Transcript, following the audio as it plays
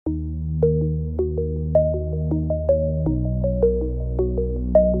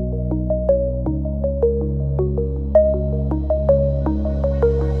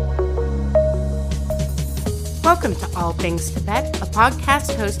Welcome to All Things Tibet, a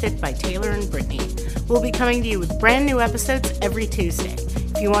podcast hosted by Taylor and Brittany. We'll be coming to you with brand new episodes every Tuesday.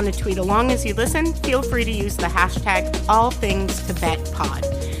 If you want to tweet along as you listen, feel free to use the hashtag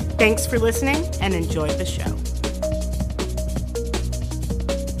AllThingsTibetPod. Thanks for listening and enjoy the show.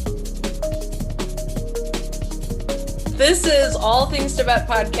 This is All Things Tibet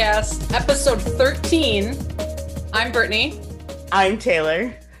Podcast, episode 13. I'm Brittany. I'm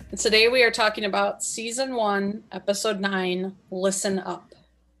Taylor. And today we are talking about season 1, episode 9, Listen Up.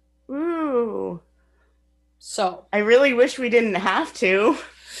 Ooh. So. I really wish we didn't have to.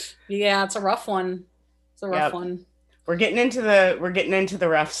 Yeah, it's a rough one. It's a rough one. We're getting into the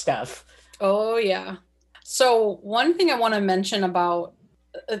rough stuff. Oh, yeah. So one thing I want to mention about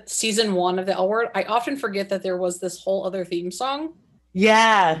season 1 of the L Word, I often forget that there was this whole other theme song.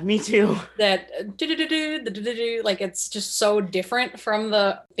 Yeah, me too. That like it's just so different from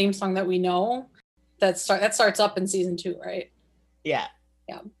the theme song that we know. That starts up in season 2, right? Yeah.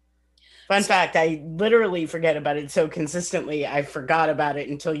 Yeah. Fun fact, I literally forget about it so consistently. I forgot about it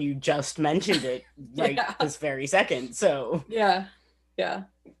until you just mentioned it this very second. So yeah.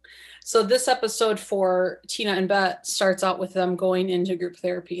 So this episode for Tina and Bet starts out with them going into group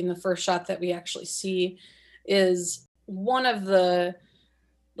therapy, and the first shot that we actually see is one of the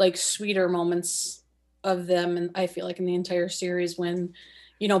sweeter moments of them, and I feel like in the entire series, when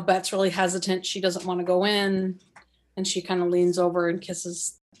Bet's really hesitant, she doesn't want to go in, and she kind of leans over and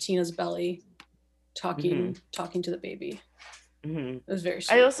kisses Tina's belly, talking to the baby. Mm-hmm. It was very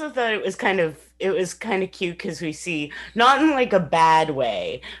sweet. I also thought it was kind of cute because we see, not in like a bad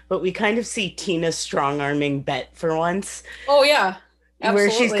way, but we kind of see Tina strong-arming Bet for once. Oh yeah. Absolutely.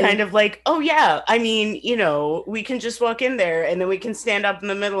 Where she's kind of like, oh yeah, I mean, we can just walk in there and then we can stand up in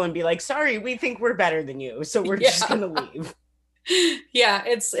the middle and be like, sorry, we think we're better than you, so we're just gonna leave. Yeah,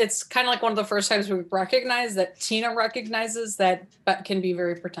 it's kind of like one of the first times we recognize that Tina recognizes that Bet can be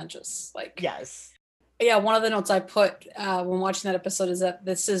very pretentious. Yes. Yeah, one of the notes I put when watching that episode is that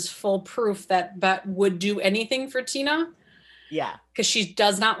this is full proof that Bet would do anything for Tina. Yeah. Because she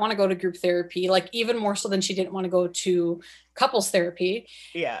does not want to go to group therapy, even more so than she didn't want to go to couples therapy.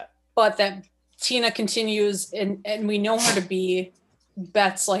 Yeah. But that Tina continues, and we know her to be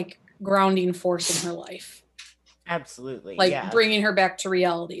Bet's grounding force in her life. Absolutely. Bringing her back to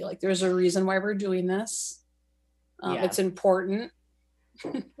reality. There's a reason why we're doing this. It's important.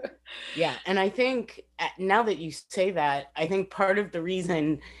 Yeah. And I think now that you say that, I think part of the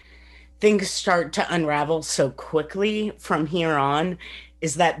reason things start to unravel so quickly from here on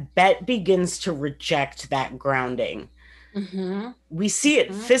is that Bet begins to reject that grounding. Mm-hmm. We see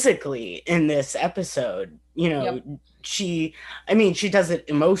it physically in this episode. Yep. She does it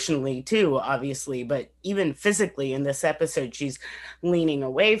emotionally too, obviously, but even physically in this episode, she's leaning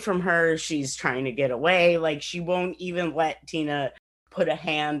away from her. She's trying to get away. She won't even let Tina put a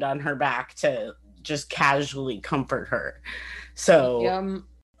hand on her back to just casually comfort her. So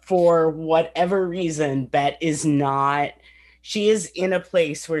for whatever reason, Bet is she is in a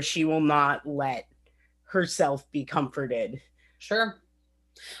place where she will not let herself be comforted. Sure.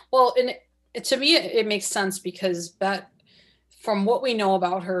 Well, and to me, it makes sense because Bet, from what we know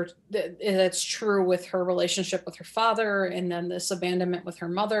about her, that's true with her relationship with her father and then this abandonment with her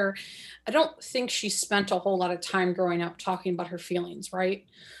mother. I don't think she spent a whole lot of time growing up talking about her feelings, right?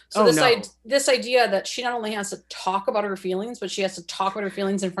 So this idea that she not only has to talk about her feelings, but she has to talk about her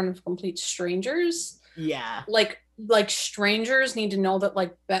feelings in front of complete strangers. Yeah. Strangers need to know that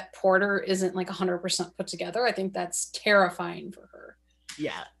Bet Porter isn't 100% put together. I think that's terrifying for her.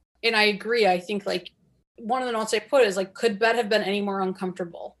 Yeah. And I agree. I think one of the notes I put is could Bet have been any more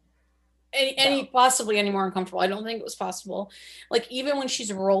uncomfortable? Possibly any more uncomfortable. I don't think it was possible. Even when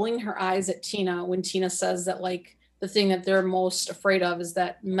she's rolling her eyes at Tina, when Tina says that the thing that they're most afraid of is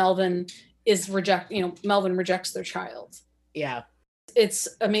that Melvin rejects their child. Yeah. It's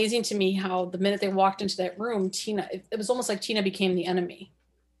amazing to me how the minute they walked into that room, Tina, it was almost like Tina became the enemy.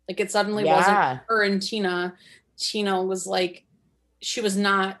 It suddenly wasn't her and Tina. Tina was she was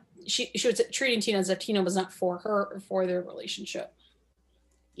not, she was treating Tina as if Tina was not for her or for their relationship.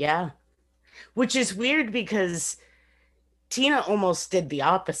 Yeah. Which is weird because Tina almost did the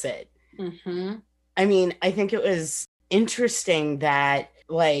opposite. Mm-hmm. I mean, I think it was interesting that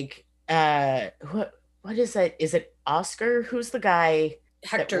what is that? Is it Oscar? Who's the guy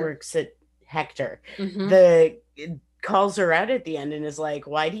Hector that works at Hector? Mm-hmm. Calls her out at the end and is like,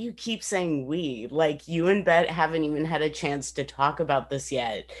 why do you keep saying we? You and Bet haven't even had a chance to talk about this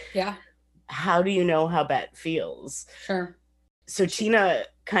yet. Yeah. How do you know how Bet feels? Sure. So Tina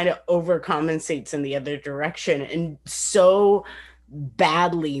kind of overcompensates in the other direction and so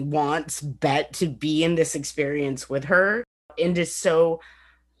badly wants Bet to be in this experience with her and is so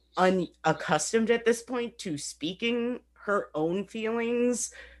unaccustomed at this point to speaking her own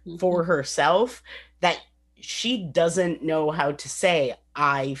feelings for herself that she doesn't know how to say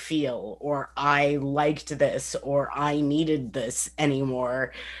I feel or I liked this or I needed this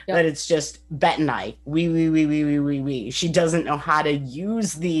anymore. Yep. That it's just Bet and I. We. She doesn't know how to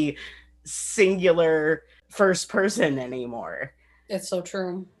use the singular first person anymore. It's so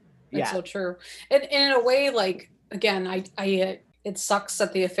true. It's Yeah. so true. And in a way, like, again, I it sucks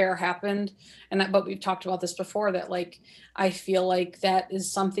that the affair happened, and that, but we've talked about this before, that like I feel like that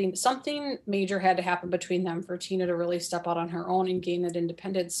is something major had to happen between them for Tina to really step out on her own and gain that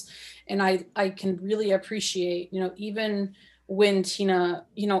independence. And I can really appreciate, you know, even when Tina,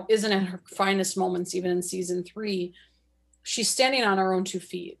 you know, isn't at her finest moments, even in season 3, she's standing on her own 2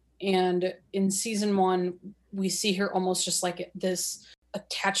 feet. And in season 1, we see her almost just like this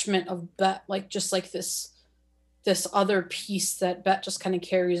attachment of Bet, like just like this other piece that Bet just kind of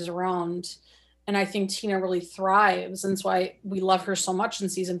carries around. And I think Tina really thrives, and that's why we love her so much in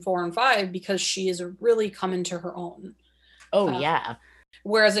season 4 and 5, because she is really come into her own. Oh yeah.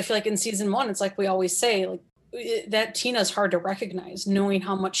 Whereas I feel like in season 1, it's like we always say, like, that Tina's hard to recognize, knowing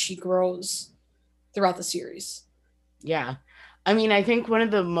how much she grows throughout the series. Yeah. I mean, I think one of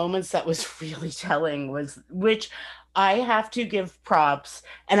the moments that was really telling was, which I have to give props,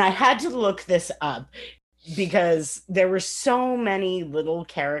 and I had to look this up because there were so many little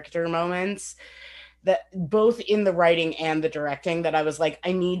character moments that both in the writing and the directing that I was like,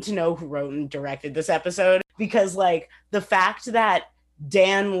 I need to know who wrote and directed this episode, because like the fact that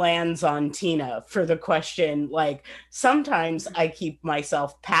Dan lands on Tina for the question, like, sometimes I keep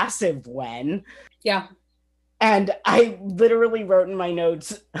myself passive when. Yeah. And I literally wrote in my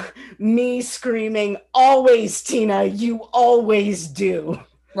notes, me screaming, always, Tina, you always do.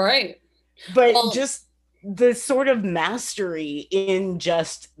 Right. But just the sort of mastery in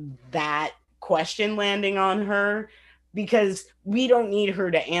just that question landing on her, because we don't need her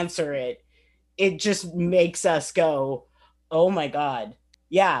to answer it. It just makes us go, oh my God.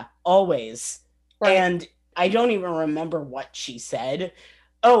 Yeah, always. Right. And I don't even remember what she said.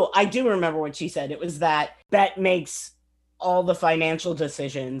 Oh, I do remember what she said. It was that Bet makes all the financial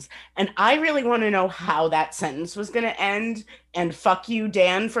decisions. And I really want to know how that sentence was going to end. And fuck you,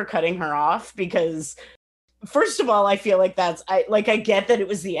 Dan, for cutting her off, because first of all, I feel like I get that it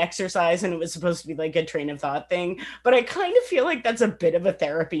was the exercise and it was supposed to be like a train of thought thing, but I kind of feel like that's a bit of a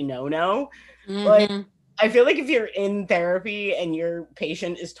therapy no-no. Mm-hmm. Like, I feel like if you're in therapy and your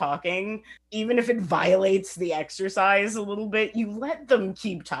patient is talking, even if it violates the exercise a little bit, you let them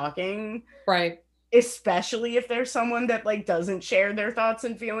keep talking. Right. Especially if there's someone that like doesn't share their thoughts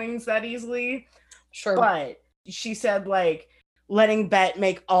and feelings that easily. Sure. But she said like, letting Bet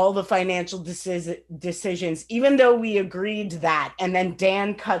make all the financial decisions, even though we agreed that, and then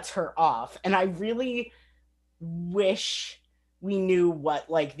Dan cuts her off. And I really wish we knew what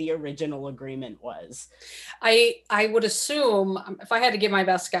like the original agreement was. I would assume, if I had to give my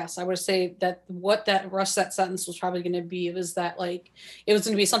best guess, I would say that what that rest of that sentence was probably going to be was that like it was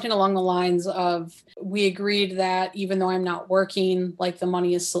going to be something along the lines of, we agreed that even though I'm not working, like the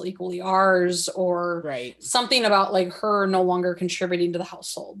money is still equally ours, or right. Something about like her no longer contributing to the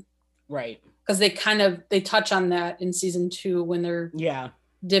household. Right. Because they touch on that in season 2 when they're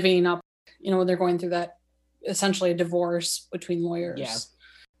divvying up, you know, when they're going through that essentially a divorce between lawyers. Yeah.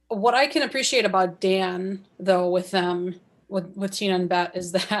 What I can appreciate about Dan, though, with them, with Tina and Bet,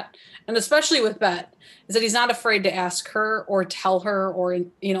 is that, and especially with Bet, is that he's not afraid to ask her or tell her or,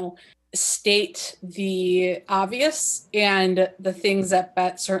 you know, state the obvious and the things that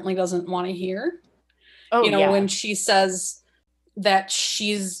Bet certainly doesn't want to hear. Oh, you know, when she says that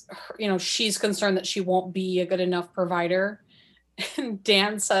she's concerned that she won't be a good enough provider. And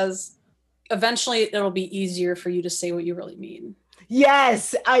Dan says, eventually it'll be easier for you to say what you really mean.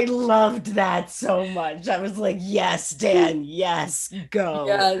 Yes, I loved that so much. I was like, yes, Dan, yes, go.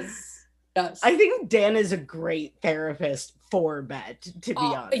 Yes. I think Dan is a great therapist for Bet, to be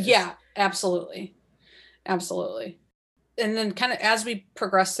honest. Yeah, absolutely. Absolutely. And then kind of as we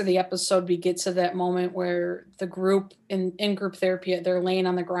progress through the episode, we get to that moment where the group in group therapy, they're laying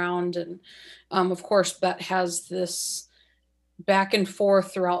on the ground. And of course, Bet has this back and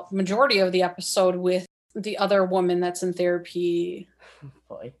forth throughout the majority of the episode with the other woman that's in therapy.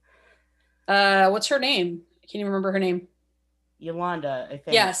 Boy. What's her name? I can't even remember her name. Yolanda, I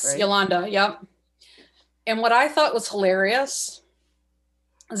think. Yes, right? Yolanda. Yep. And what I thought was hilarious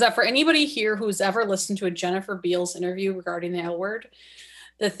is that for anybody here who's ever listened to a Jennifer Beals interview regarding the L word,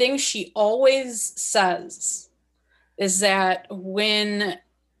 the thing she always says is that when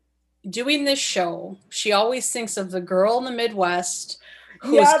doing this show, she always thinks of the girl in the Midwest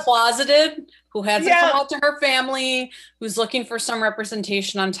who's closeted, who hasn't come out to her family, who's looking for some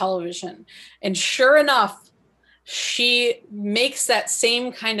representation on television. And sure enough, she makes that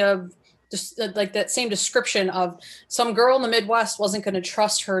same kind of like that same description of some girl in the Midwest wasn't going to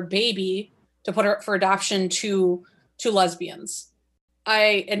trust her baby to put her for adoption to lesbians.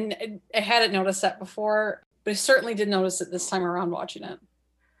 I hadn't noticed that before, but I certainly did notice it this time around watching it.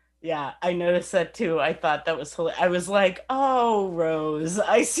 Yeah, I noticed that too. I thought that was hilarious. I was like, oh, Rose,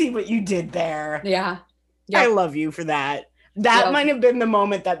 I see what you did there. Yeah. Yep. I love you for that. That might have been the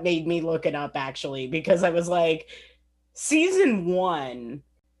moment that made me look it up, actually, because I was like, season 1,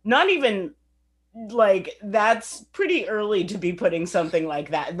 not even like, that's pretty early to be putting something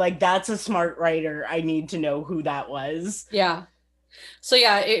like that. Like, that's a smart writer. I need to know who that was. Yeah. So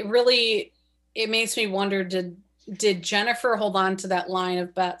yeah, it makes me wonder, did Jennifer hold on to that line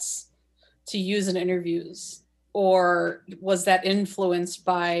of Bette's to use in interviews, or was that influenced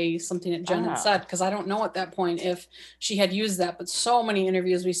by something that Jen had said? Because I don't know at that point if she had used that, but so many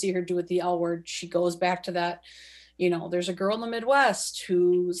interviews we see her do with the L word, she goes back to that, there's a girl in the Midwest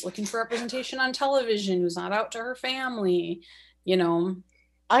who's looking for representation on television, who's not out to her family,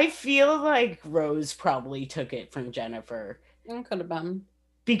 I feel like Rose probably took it from Jennifer. It could have been.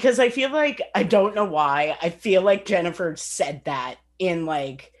 Because I feel like, I don't know why, I feel like Jennifer said that in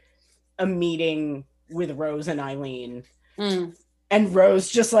like a meeting with Rose and Eileen. And Rose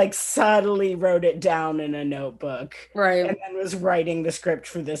just like subtly wrote it down in a notebook. Right. And then was writing the script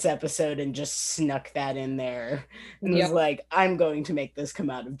for this episode and just snuck that in there. And was like, I'm going to make this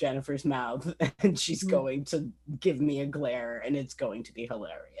come out of Jennifer's mouth. And she's going to give me a glare. And it's going to be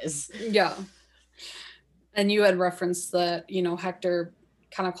hilarious. Yeah. And you had referenced that, Hector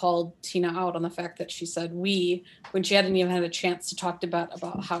kind of called Tina out on the fact that she said we, when she hadn't even had a chance to talk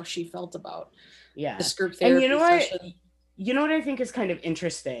about how she felt about this group therapy. And you know what I think is kind of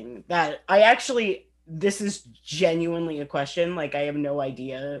interesting? That this is genuinely a question, like I have no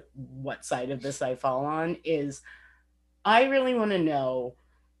idea what side of this I fall on, is I really want to know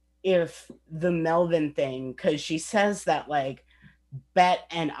if the Melvin thing, because she says that like Bette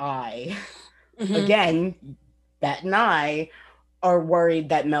and I, again, Bette and I are worried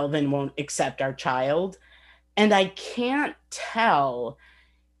that Melvin won't accept our child. And I can't tell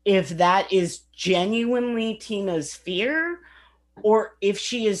if that is genuinely Tina's fear or if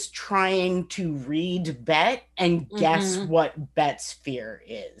she is trying to read Bette and guess what Bette's fear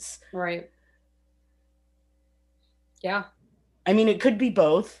is. Right. Yeah. I mean, it could be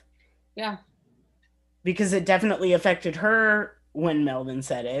both. Yeah. Because it definitely affected her when Melvin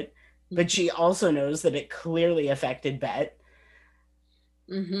said it, but she also knows that it clearly affected Bette.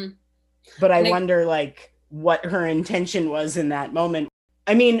 But I wonder, like, what her intention was in that moment.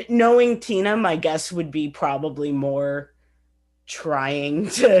 I mean, knowing Tina, my guess would be probably more trying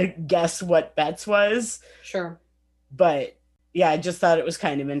to guess what Bette's was. Sure. But yeah, I just thought it was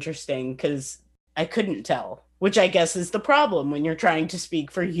kind of interesting because I couldn't tell, which I guess is the problem when you're trying to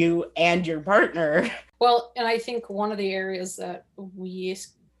speak for you and your partner. Well, and I think one of the areas that we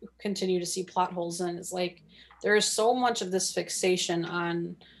continue to see plot holes in is like, there is so much of this fixation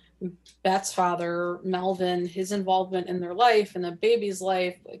on Bette's father, Melvin, his involvement in their life and the baby's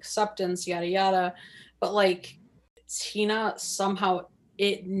life, acceptance, yada, yada. But like Tina, somehow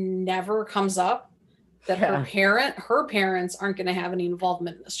it never comes up that her parents aren't going to have any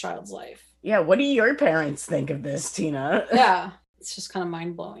involvement in this child's life. Yeah. What do your parents think of this, Tina? Yeah. It's just kind of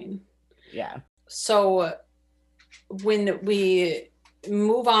mind blowing. Yeah. So when we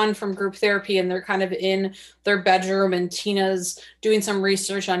move on from group therapy and they're kind of in their bedroom and Tina's doing some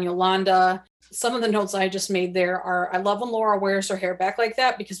research on Yolanda, some of the notes I just made there are, I love when Laura wears her hair back like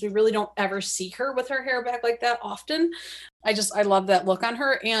that because we really don't ever see her with her hair back like that often. I love that look on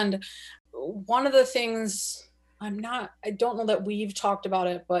her. And one of the things I don't know that we've talked about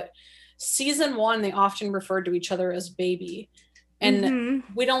it, but season 1, they often referred to each other as baby. And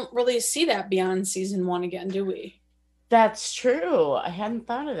we don't really see that beyond season 1 again, do we? That's true. I hadn't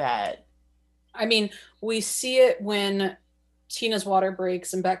thought of that. I mean, we see it when Tina's water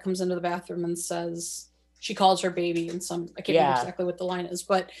breaks and Bette comes into the bathroom and says, she calls her baby and I can't remember exactly what the line is,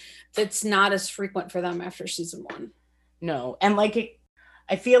 but it's not as frequent for them after season 1. No. And like,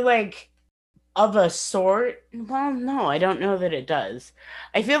 I feel like of a sort, well, no, I don't know that it does.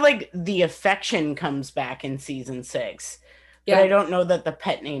 I feel like the affection comes back in season 6. But I don't know that the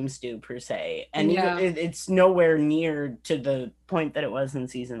pet names do per se. And it's nowhere near to the point that it was in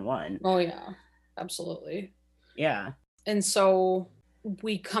season 1. Oh, yeah. Absolutely. Yeah. And so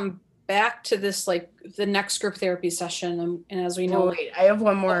we come back to this, like the next group therapy session, and as we know, wait, I have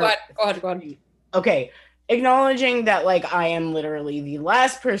one more. Go ahead. Okay, acknowledging that like I am literally the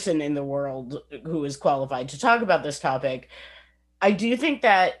last person in the world who is qualified to talk about this topic, I do think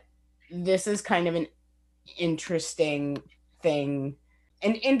that this is kind of an interesting thing,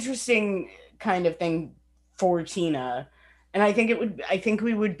 an interesting kind of thing for Tina. And I think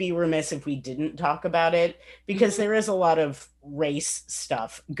we would be remiss if we didn't talk about it, because there is a lot of race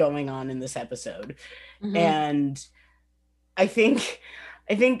stuff going on in this episode. And I think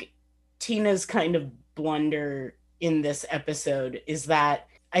Tina's kind of blunder in this episode is that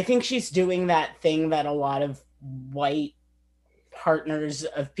I think she's doing that thing that a lot of white partners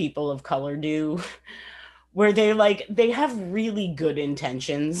of people of color do, where they have really good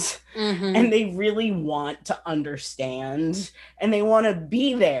intentions and they really want to understand and they want to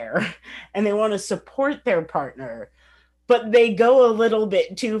be there and they want to support their partner, but they go a little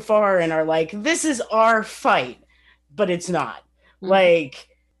bit too far and are like, this is our fight, but it's not. Like,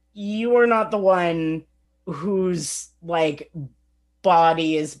 you are not the one whose like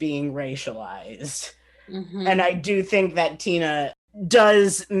body is being racialized. And I do think that Tina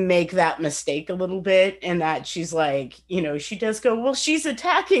does make that mistake a little bit, and that she's like, you know, she does go, well, she's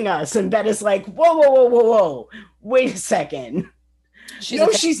attacking us, and Bet is like, whoa, wait a second.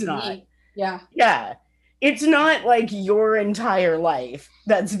 She's not. Yeah, it's not like your entire life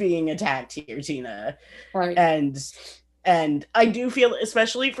that's being attacked here, Tina. Right. And I do feel,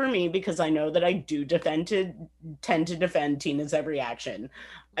 especially for me, because I know that I do tend to defend Tina's every action,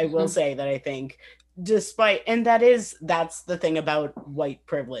 I will say that I think despite, and that's the thing about white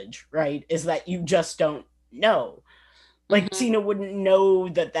privilege, right, is that you just don't know. Like Tina wouldn't know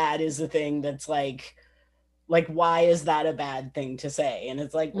that is a thing that's like why is that a bad thing to say? And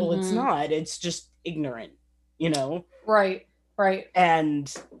it's like, well, it's not, it's just ignorant, you know? Right.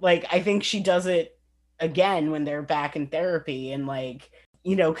 And like I think she does it again when they're back in therapy, and like,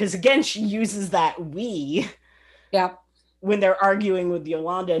 you know, because again she uses that when they're arguing with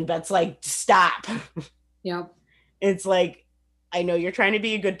Yolanda, and Bet's like, stop. It's like, I know you're trying to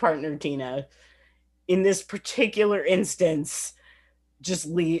be a good partner, Tina. In this particular instance, just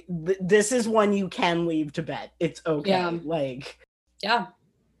leave. This is one you can leave to Bet. It's okay. No,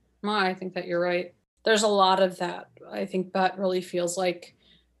 I think that you're right. There's a lot of that. I think Bet really feels like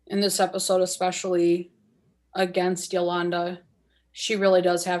in this episode, especially against Yolanda, she really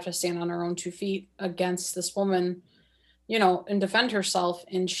does have to stand on her own 2 feet against this woman, you know, and defend herself.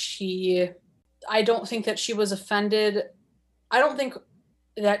 And I don't think that she was offended. I don't think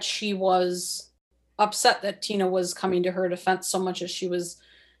that she was upset that Tina was coming to her defense so much as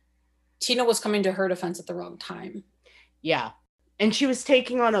Tina was coming to her defense at the wrong time. Yeah. And she was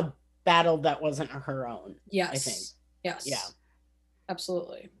taking on a battle that wasn't her own. Yes. I think. Yes. Yeah.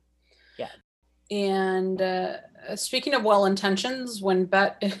 Absolutely. Yeah. And speaking of well-intentions, when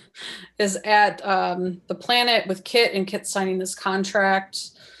Bet is at the planet with Kit, and Kit signing this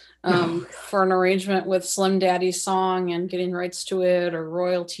contract for an arrangement with Slim Daddy's song and getting rights to it or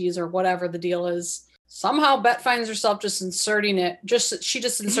royalties or whatever the deal is, somehow Bet finds herself just inserting it. She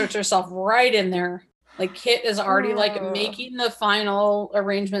just inserts herself right in there. Like Kit is already like making the final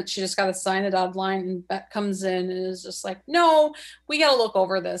arrangement. She just got to sign the dotted line, and Bet comes in and is just like, no, we got to look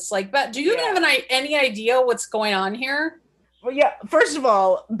over this. Like, Bet, do you have any idea what's going on here? Well, yeah. First of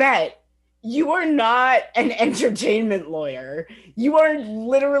all, Bet, you are not an entertainment lawyer. You are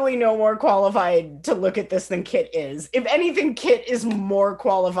literally no more qualified to look at this than Kit is. If anything, Kit is more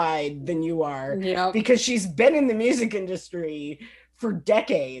qualified than you are, because she's been in the music industry for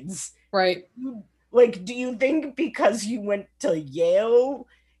decades. Right. Like, do you think because you went to Yale,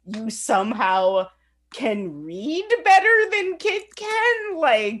 you somehow can read better than Kit can?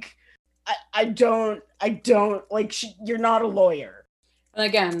 Like, I don't, like, you're not a lawyer. And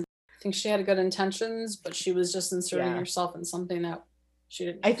again, I think she had good intentions, but she was just inserting herself in something that she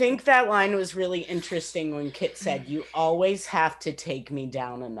didn't. I think that line was really interesting when Kit said, you always have to take me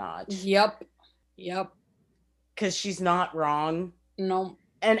down a notch. Yep. Because she's not wrong. No.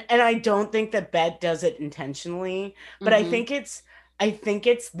 And I don't think that Bet does it intentionally, but I think it's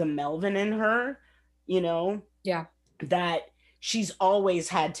the Melvin in her, you know? Yeah. That she's always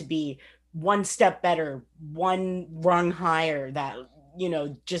had to be one step better, one rung higher, that, you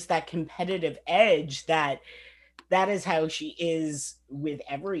know, just that competitive edge, that is how she is with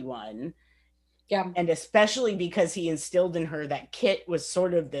everyone. Yeah. And especially because he instilled in her that Kit was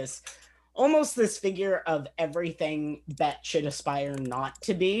sort of this, almost this figure of everything Bet should aspire not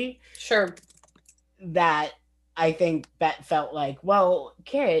to be. Sure. That I think Bet felt like, well,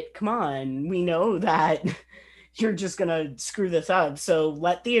 Kit, come on, we know that you're just gonna screw this up. So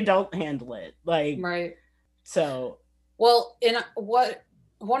let the adult handle it. Like, Right. so. Well,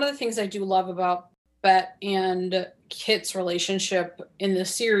 one of the things I do love about Bet and Kit's relationship in the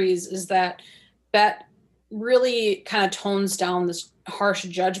series is that Bet really kind of tones down this harsh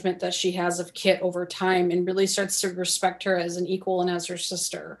judgment that she has of Kit over time and really starts to respect her as an equal and as her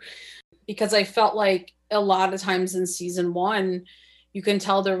sister. Because I felt like a lot of times in season 1, you can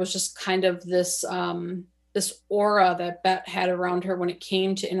tell there was just kind of this this aura that Bet had around her when it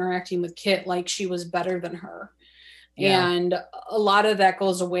came to interacting with Kit, like she was better than her. Yeah. And a lot of that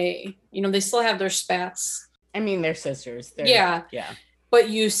goes away. You know, they still have their spats. I mean, they're sisters. Yeah. Yeah. But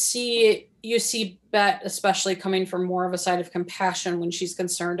you see Bet especially coming from more of a side of compassion when she's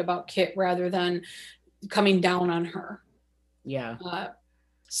concerned about Kit rather than coming down on her. Yeah.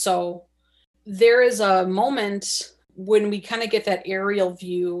 So there is a moment when we kind of get that aerial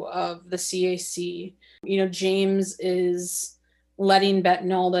view of the CAC. You know, James is letting Bet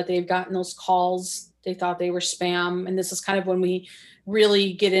know that they've gotten those calls. They thought they were spam. And this is kind of when we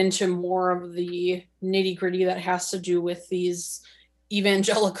really get into more of the nitty gritty that has to do with these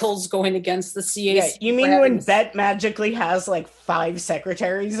evangelicals going against the CAC. Yeah, you mean when Bet magically has like 5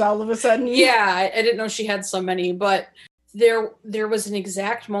 secretaries all of a sudden? Yeah, I didn't know she had so many, but there was an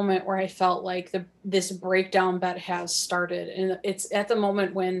exact moment where I felt like this breakdown Bet has started. And it's at the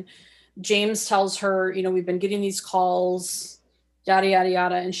moment when James tells her, you know, we've been getting these calls, yada, yada,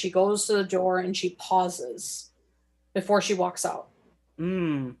 yada. And she goes to the door and she pauses before she walks out.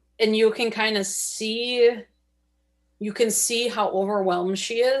 And you can kind of see, how overwhelmed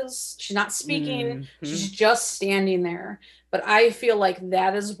she is. She's not speaking. Mm-hmm. She's just standing there. But I feel like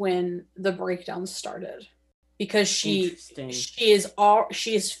that is when the breakdown started. Because she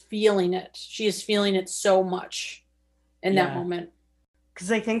is feeling it. She is feeling it so much in that moment.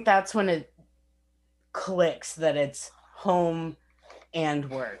 Because I think that's when it clicks that it's home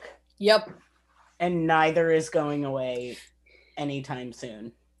and work. Yep. And neither is going away anytime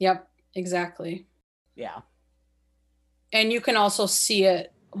soon. Yep, exactly. Yeah. And you can also see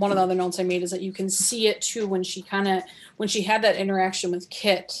it. One of the other notes I made is that you can see it too when she had that interaction with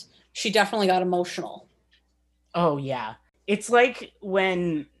Kit, she definitely got emotional. Oh, yeah. It's like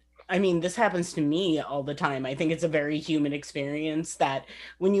when, I mean, this happens to me all the time. I think it's a very human experience that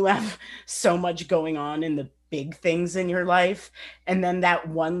when you have so much going on in the big things in your life, and then that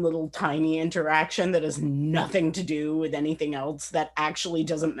one little tiny interaction that has nothing to do with anything else that actually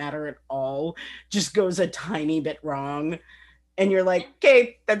doesn't matter at all just goes a tiny bit wrong. And you're like,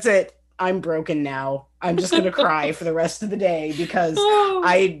 okay, that's it. I'm broken now. I'm just going to cry for the rest of the day because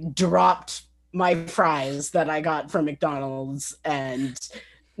I dropped my fries that I got from McDonald's and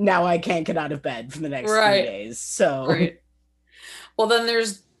now I can't get out of bed for the next 3 days. So, well, then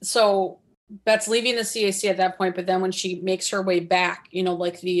Bet's leaving the CAC at that point, but then when she makes her way back, you know,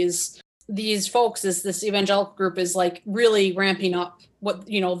 like these folks, this evangelical group is like really ramping up what,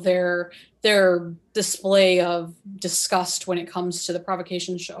 you know, their display of disgust when it comes to the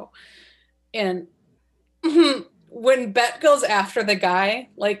provocation show. And when Bet goes after the guy,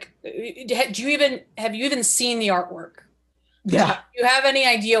 like, have you even seen the artwork? Yeah. Do you have any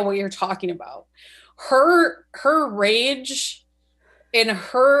idea what you're talking about? Her rage and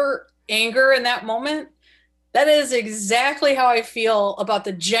her anger in that moment, that is exactly how I feel about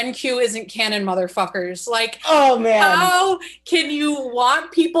the Gen Q isn't canon motherfuckers. Like, oh man, how can you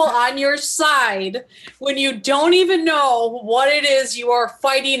want people on your side when you don't even know what it is you are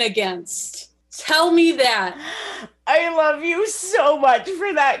fighting against? Tell me that. I love you so much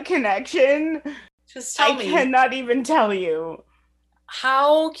for that connection. Just tell me. I cannot even tell you.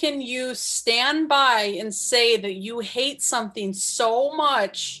 How can you stand by and say that you hate something so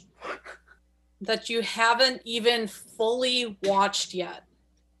much that you haven't even fully watched yet?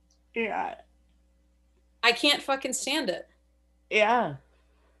 Yeah. I can't fucking stand it. Yeah.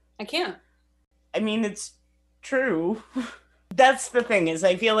 I can't. I mean, it's true. That's the thing, is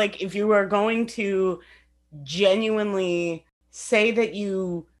I feel like if you are going to genuinely say that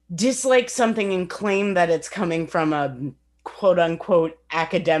you dislike something and claim that it's coming from a quote unquote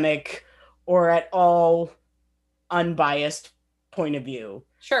academic or at all unbiased point of view,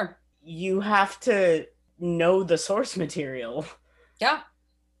 sure, you have to know the source material. Yeah.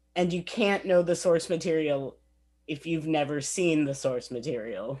 And you can't know the source material if you've never seen the source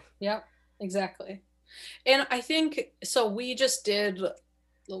material. Yep, exactly. And I think, so we just did,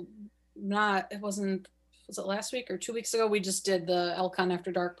 was it last week or 2 weeks ago? We just did the Elcon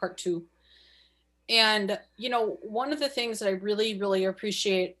After Dark Part 2. And, you know, one of the things that I really, really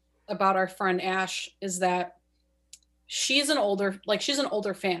appreciate about our friend Ash is that she's an older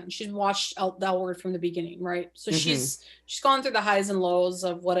fan. She's watched the L Word from the beginning, right? So she's gone through the highs and lows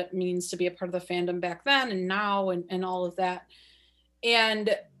of what it means to be a part of the fandom back then and now and all of that.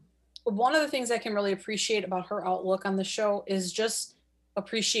 And one of the things I can really appreciate about her outlook on the show is just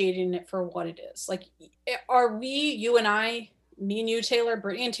appreciating it for what it is. Like, are we, you and I, me and you, Taylor,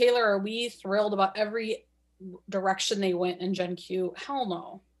 Brittany and Taylor, are we thrilled about every direction they went in Gen Q? Hell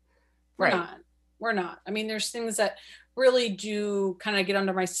no. We're not. I mean, there's things that really do kind of get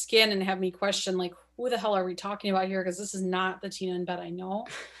under my skin and have me question, like, who the hell are we talking about here? Because this is not the Tina and Bette I know.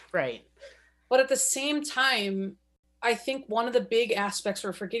 Right. But at the same time, I think one of the big aspects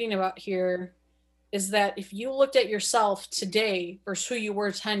we're forgetting about here is that if you looked at yourself today versus who you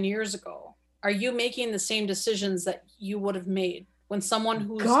were 10 years ago, are you making the same decisions that you would have made when someone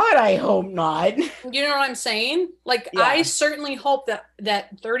who's... God, I hope not. You know what I'm saying? Like, yeah. I certainly hope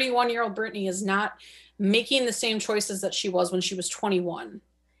that 31-year-old Brittany is not making the same choices that she was when she was 21.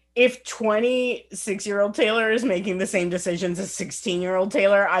 If 26-year-old Taylor is making the same decisions as 16-year-old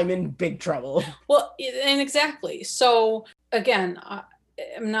Taylor, I'm in big trouble. Well, and exactly. So again,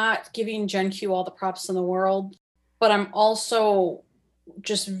 I'm not giving Gen Q all the props in the world, but I'm also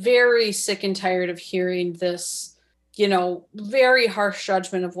just very sick and tired of hearing this, very harsh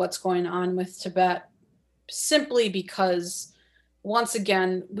judgment of what's going on with Tibette, simply because, once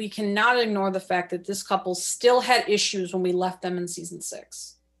again, we cannot ignore the fact that this couple still had issues when we left them in season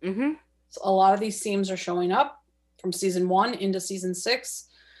 6. Mm-hmm. So a lot of these themes are showing up from season 1 into season 6.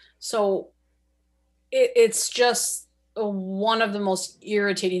 So it's just one of the most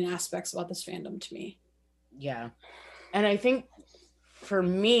irritating aspects about this fandom to me. Yeah. And I think for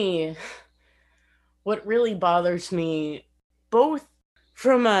me, what really bothers me, both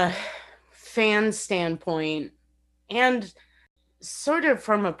from a fan standpoint and sort of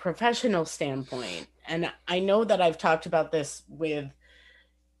from a professional standpoint, and I know that I've talked about this with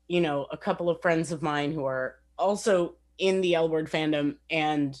a couple of friends of mine who are also in the L Word fandom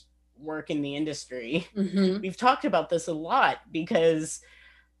and work in the industry. Mm-hmm. We've talked about this a lot because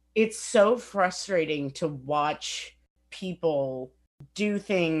it's so frustrating to watch people do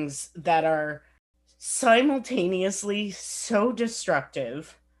things that are simultaneously so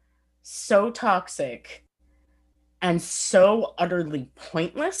destructive, so toxic, and so utterly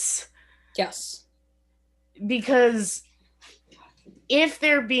pointless. Yes. Because if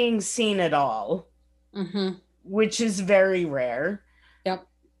they're being seen at all, mm-hmm. which is very rare, yep,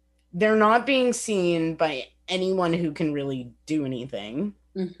 they're not being seen by anyone who can really do anything.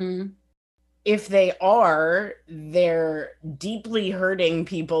 Mm-hmm. If they are, they're deeply hurting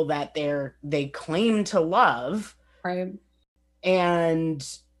people that they claim to love. Right. And,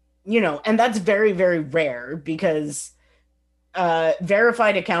 and that's very, very rare because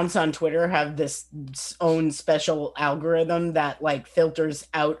verified accounts on Twitter have this own special algorithm that like filters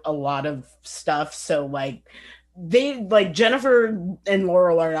out a lot of stuff. So like Jennifer and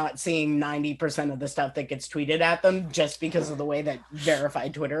Laurel are not seeing 90% of the stuff that gets tweeted at them just because of the way that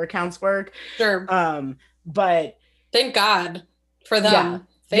verified Twitter accounts work. Sure. But thank God for them. Yeah,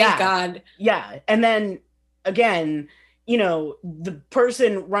 thank God. Yeah. And then again, the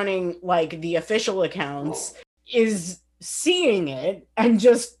person running like the official accounts is seeing it and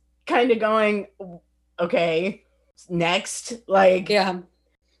just kind of going, okay, next. Like, yeah.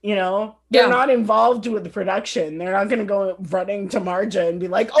 They're not involved with the production. They're not going to go running to Marja and be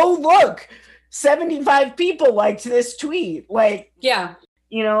like, oh, look, 75 people liked this tweet. Like, yeah,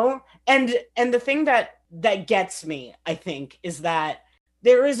 and the thing that gets me, I think, is that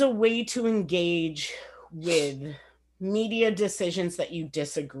there is a way to engage with media decisions that you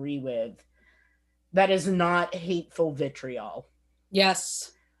disagree with that is not hateful vitriol.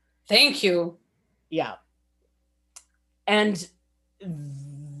 Yes. Thank you. Yeah. And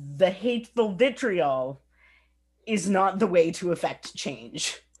the hateful vitriol is not the way to affect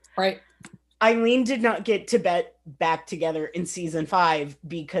change. Right. Eileen did not get Tibette back together in season 5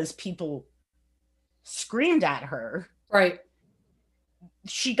 because people screamed at her. Right.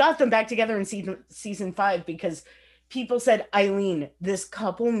 She got them back together in season 5 because people said, Eileen, this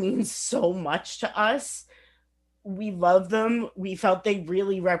couple means so much to us. We love them. We felt they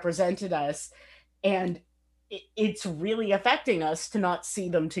really represented us. And it's really affecting us to not see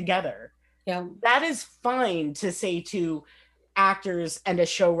them together. Yeah. That is fine to say to actors and a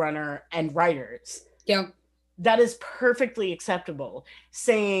showrunner and writers. Yeah. That is perfectly acceptable.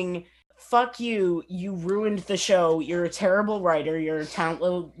 Saying, fuck you, you ruined the show, you're a terrible writer, you're a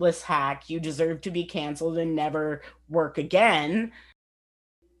talentless hack, you deserve to be canceled and never work again,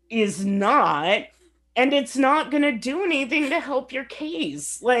 is not, and it's not gonna do anything to help your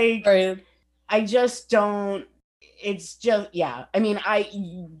case. Like, right. I just don't, it's just, yeah. I mean,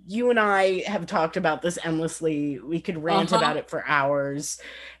 you and I have talked about this endlessly. We could rant about it for hours.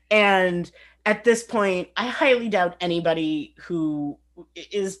 And at this point, I highly doubt anybody who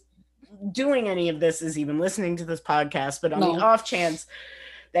is doing any of this is even listening to this podcast. But on the off chance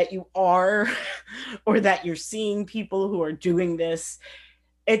that you are, or that you're seeing people who are doing this,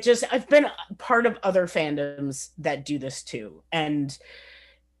 I've been part of other fandoms that do this too. And,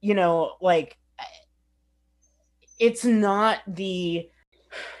 you know, like, it's not the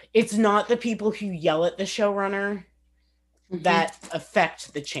people who yell at the showrunner that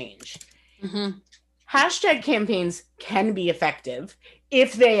affect the change. Hashtag campaigns can be effective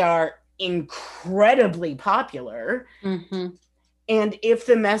if they are incredibly popular, and if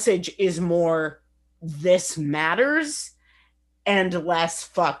the message is more "this matters" and less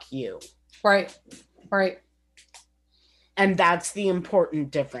 "fuck you." Right. And that's the important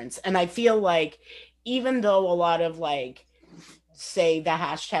difference. And I feel like even though a lot of, like, say, the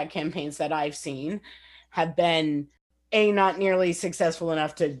hashtag campaigns that I've seen have been A, not nearly successful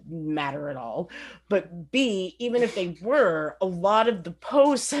enough to matter at all, but B, even if they were, a lot of the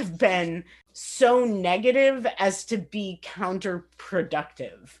posts have been so negative as to be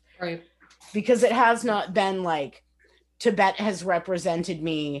counterproductive. Right. Because it has not been like, Tibette has represented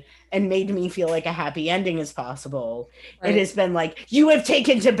me and made me feel like a happy ending is possible. Right. It has been like, you have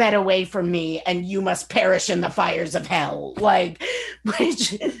taken Tibette away from me and you must perish in the fires of hell. Like,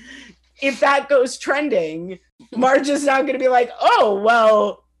 which, if that goes trending, Marge is not going to be like, oh,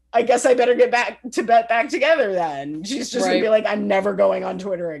 well, I guess I better get Tibette back together then. She's just going to be like, I'm never going on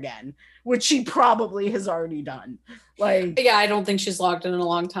Twitter again, which she probably has already done. Like, yeah, I don't think she's logged in a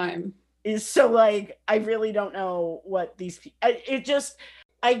long time. So, like, I really don't know what these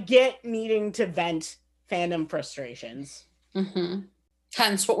I get needing to vent fandom frustrations.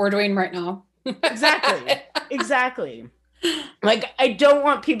 Hence what we're doing right now. Exactly. Like, I don't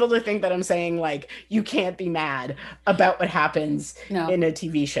want people to think that I'm saying, like, you can't be mad about what happens in a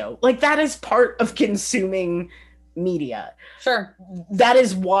TV show. Like, that is part of consuming media. Sure. That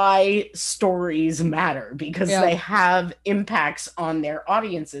is why stories matter, because they have impacts on their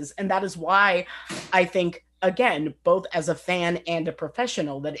audiences. And that is why I think, again, both as a fan and a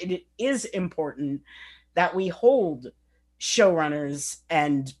professional, that it is important that we hold showrunners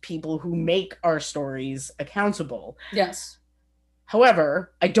and people who make our stories accountable. Yes.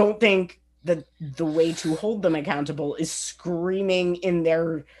 However, I don't think that the way to hold them accountable is screaming in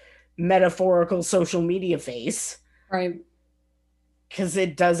their metaphorical social media face. Right. Because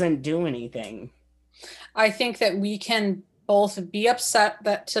it doesn't do anything. I think that we can both be upset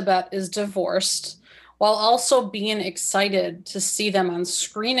that Tibette is divorced while also being excited to see them on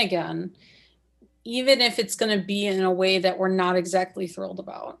screen again, even if it's going to be in a way that we're not exactly thrilled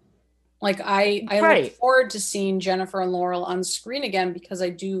about. Like, I look forward to seeing Jennifer and Laurel on screen again, because I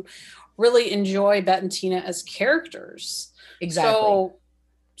do really enjoy Bette and Tina as characters. Exactly.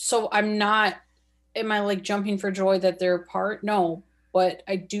 So I'm not, am I like jumping for joy that they're apart? No, but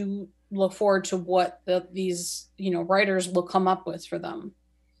I do look forward to what these, writers will come up with for them.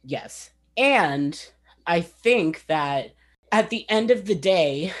 Yes. And I think that at the end of the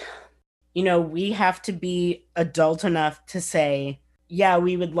day, we have to be adult enough to say, yeah,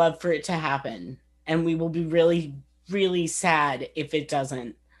 we would love for it to happen. And we will be really, really sad if it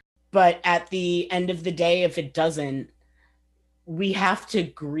doesn't. But at the end of the day, if it doesn't, we have to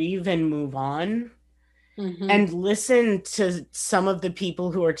grieve and move on. And listen to some of the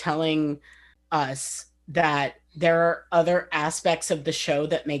people who are telling us that there are other aspects of the show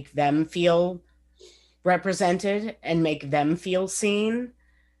that make them feel represented and make them feel seen.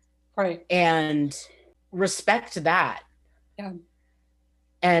 Right. And respect that. Yeah.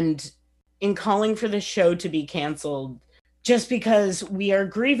 And in calling for the show to be canceled, just because we are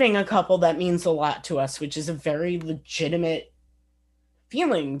grieving a couple, that means a lot to us, which is a very legitimate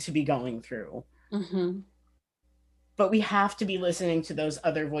feeling to be going through. But we have to be listening to those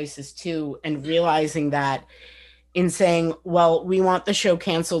other voices too, and realizing that in saying, well, we want the show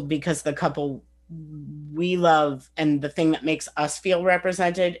canceled because the couple we love and the thing that makes us feel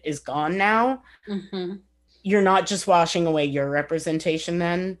represented is gone now. You're not just washing away your representation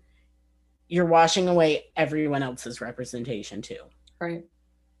then. You're washing away everyone else's representation too. Right.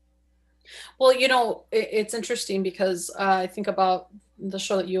 Well, it's interesting because I think about the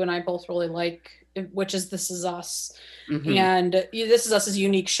show that you and I both really like, which is This Is Us. And This Is Us is a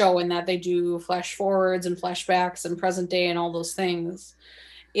unique show in that they do flash forwards and flashbacks and present day and all those things.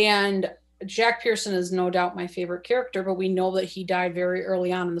 And Jack Pearson is no doubt my favorite character, but we know that he died very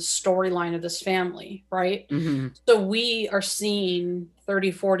early on in the storyline of this family, right? So we are seeing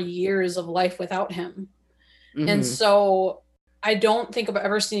 30, 40 years of life without him. And so I don't think I've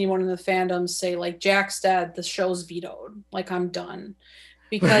ever seen anyone in the fandom say, like, Jack's dead, the show's vetoed, like, I'm done.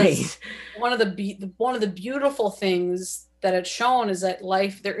 Because one of the beautiful things that it's shown is that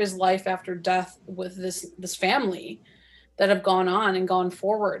there is life after death with this family that have gone on and gone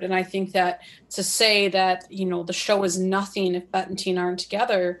forward. And I think that to say that, you know, the show is nothing if Bette and Tina aren't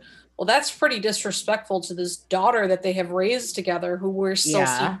together, well, that's pretty disrespectful to this daughter that they have raised together, who we're still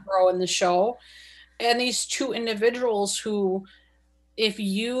seeing grow in the show. And these two individuals who, if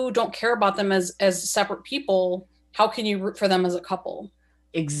you don't care about them as separate people, how can you root for them as a couple?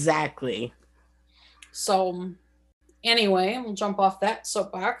 Exactly. So anyway, we'll jump off that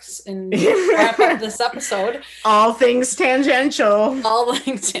soapbox and wrap up this episode. All things tangential. All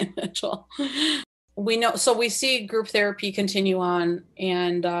things tangential. We know, so we see group therapy continue on,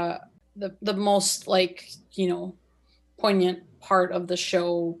 and the most, like, you know, poignant part of the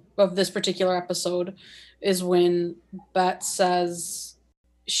show, of this particular episode, is when Bette says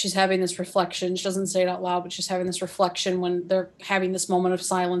she's having this reflection. She doesn't say it out loud, but she's having this reflection when they're having this moment of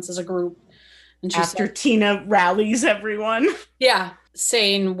silence as a group. And after Tina rallies everyone. Yeah.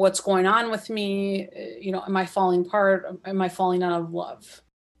 Saying, what's going on with me? You know, am I falling apart? Am I falling out of love?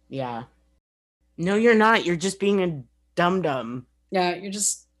 Yeah. No, you're not. You're just being a dum-dum. Yeah. You're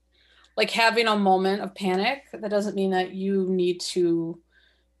just like having a moment of panic. That doesn't mean that you need to,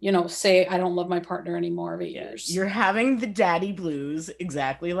 you know, say, I don't love my partner anymore of 8 years. You're having the daddy blues,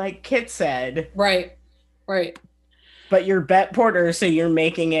 exactly like Kit said. Right. Right. But you're Bette Porter, so you're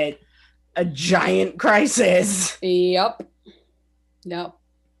making it a giant crisis. Yep.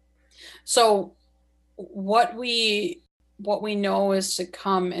 So what we know is to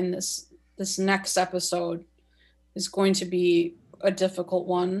come in this next episode is going to be a difficult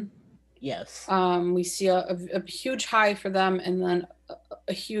one. Yes. We see a huge high for them, and then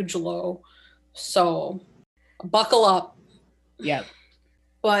a huge low. So buckle up. Yep.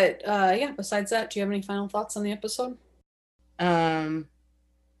 But yeah, besides that, do you have any final thoughts on the episode?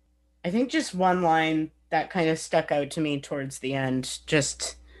 I think just one line that kind of stuck out to me towards the end,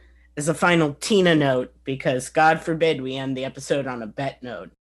 just as a final Tina note, because God forbid we end the episode on a Bette note.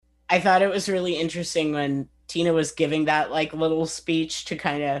 I thought it was really interesting when Tina was giving that, like, little speech to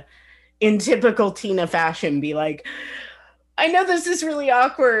kind of, in typical Tina fashion, be like, I know this is really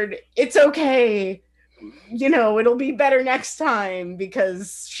awkward. It's okay. You know, it'll be better next time,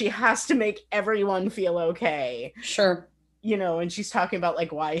 because she has to make everyone feel okay. Sure. You know, and she's talking about,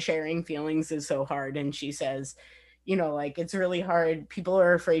 like, why sharing feelings is so hard. And she says, you know, like, it's really hard. People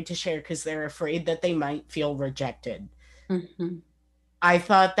are afraid to share because they're afraid that they might feel rejected. Mm-hmm. I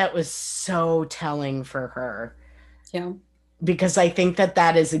thought that was so telling for her. Yeah. Because I think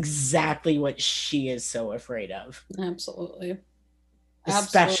that is exactly what she is so afraid of. Absolutely.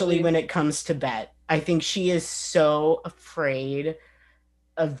 Especially when it comes to Bette. I think she is so afraid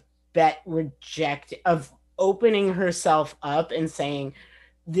of Bette of opening herself up and saying,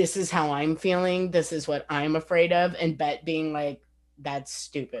 this is how I'm feeling, this is what I'm afraid of, and Bette being like, that's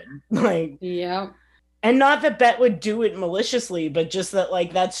stupid. Like, yeah. And not that Bette would do it maliciously, but just that,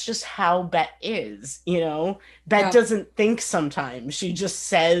 like, that's just how Bette is, you know? Bette doesn't think sometimes. She just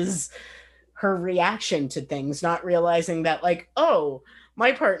says her reaction to things, not realizing that, like, oh,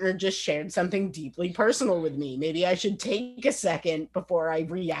 my partner just shared something deeply personal with me. Maybe I should take a second before I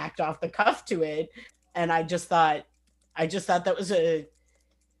react off the cuff to it. And I just thought that was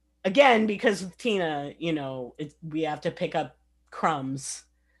again, because with Tina, you know, we have to pick up crumbs.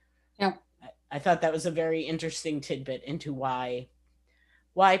 Yeah. I thought that was a very interesting tidbit into why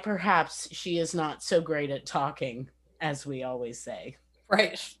perhaps she is not so great at talking, as we always say.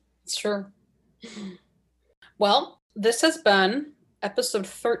 Right. It's true. Well, this has been episode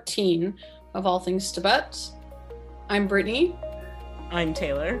 13 of All Things Tibet. I'm Brittany. I'm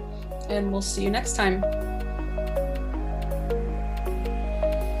Taylor. And we'll see you next time.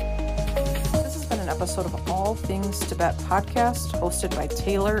 This has been an episode of All Things Tibet podcast, hosted by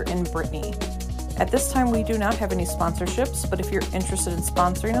Taylor and Brittany. At this time, we do not have any sponsorships, but if you're interested in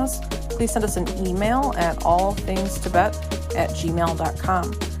sponsoring us, please send us an email at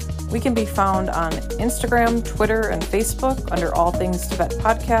allthingstibet@gmail.com. We can be found on Instagram, Twitter, and Facebook under All Things Tibet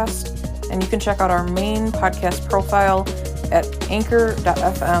Podcast, and you can check out our main podcast profile at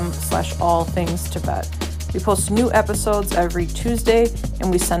anchor.fm/allthingstibet. We post new episodes every Tuesday, and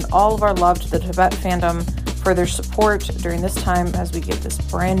we send all of our love to the Tibet fandom for their support during this time as we get this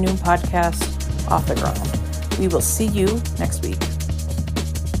brand new podcast off the ground. We will see you next week.